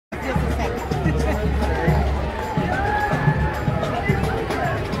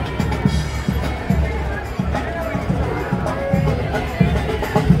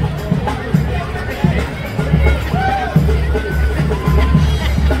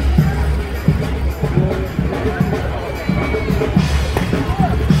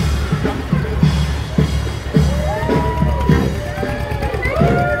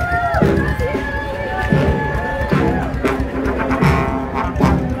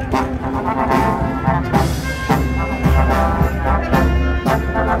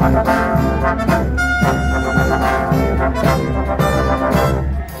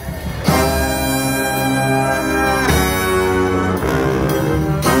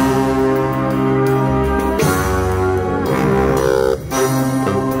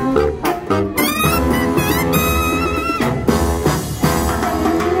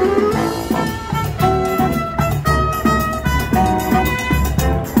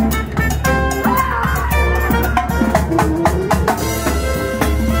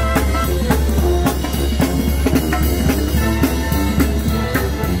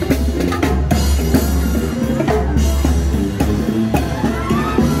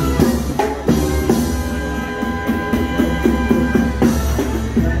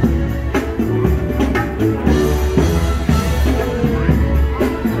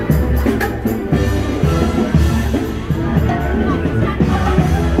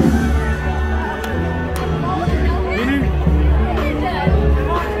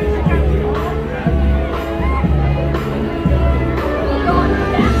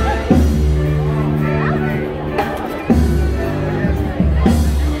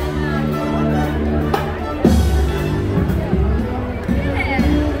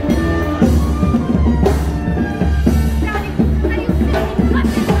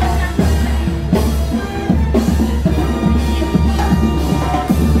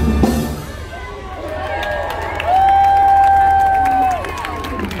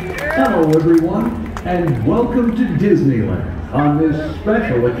and welcome to Disneyland on this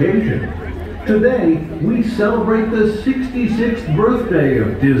special occasion. Today, we celebrate the 66th birthday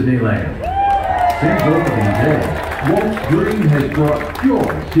of Disneyland. Since opening day, Walt's dream has brought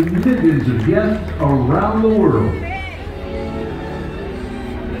joy to millions of guests around the world.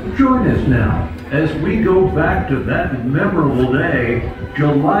 Join us now as we go back to that memorable day,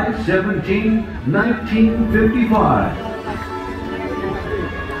 July 17, 1955.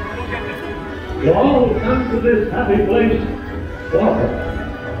 To all who come to this happy place, welcome.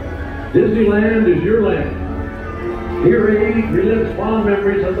 Disneyland is your land. Here age relives fond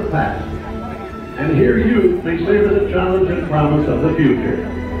memories of the past. And here youth may savor the challenge and promise of the future.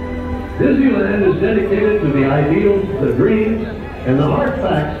 Disneyland is dedicated to the ideals, the dreams, and the hard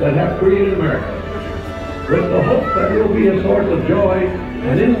facts that have created America, with the hope that it will be a source of joy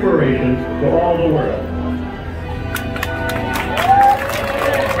and inspiration to all the world.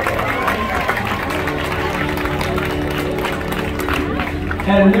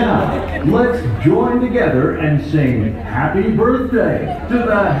 And now, let's join together and sing Happy Birthday to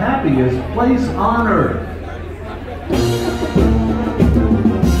the happiest place on earth.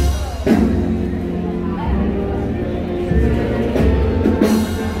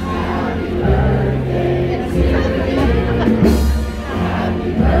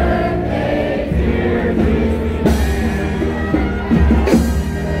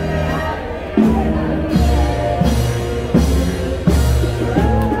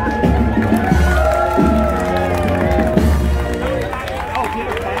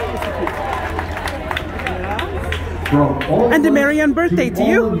 And a merry birthday to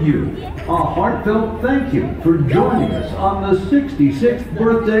you. All of you, a heartfelt thank you for joining us on the 66th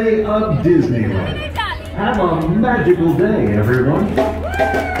birthday of Disneyland. Have a magical day, everyone.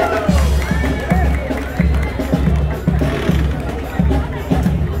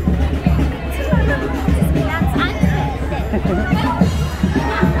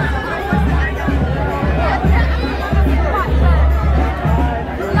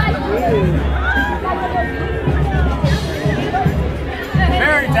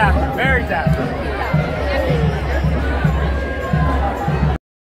 Very tapped.